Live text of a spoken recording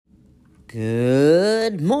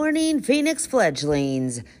Good morning, Phoenix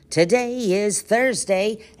fledglings. Today is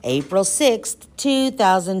Thursday, April 6th,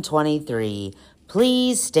 2023.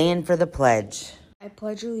 Please stand for the pledge. I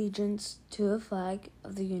pledge allegiance to the flag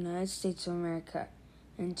of the United States of America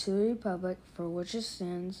and to the republic for which it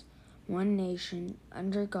stands, one nation,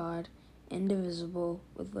 under God, indivisible,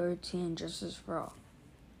 with liberty and justice for all.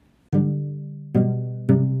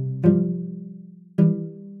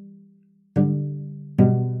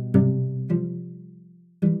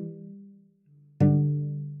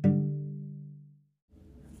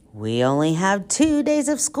 We only have 2 days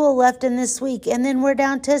of school left in this week, and then we're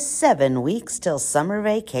down to 7 weeks till summer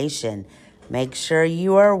vacation. Make sure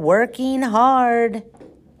you are working hard.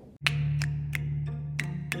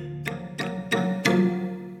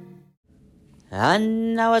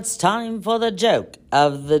 And now it's time for the joke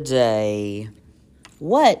of the day.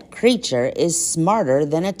 What creature is smarter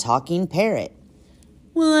than a talking parrot?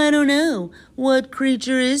 Well, I don't know. What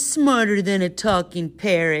creature is smarter than a talking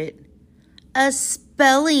parrot? A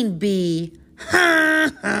spelling bee.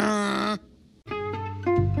 Ha ha.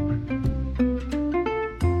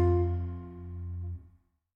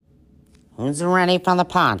 Who's ready for the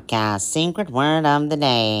podcast? Secret word of the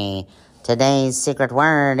day. Today's secret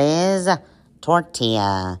word is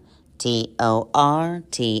tortilla. Tortilla.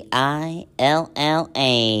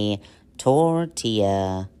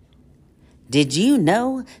 Tortilla. Did you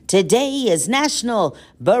know today is National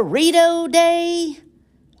Burrito Day?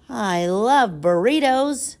 I love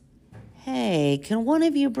burritos. Hey, can one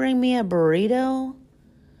of you bring me a burrito?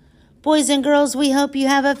 Boys and girls, we hope you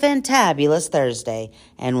have a fantabulous Thursday,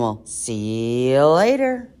 and we'll see you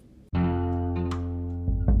later.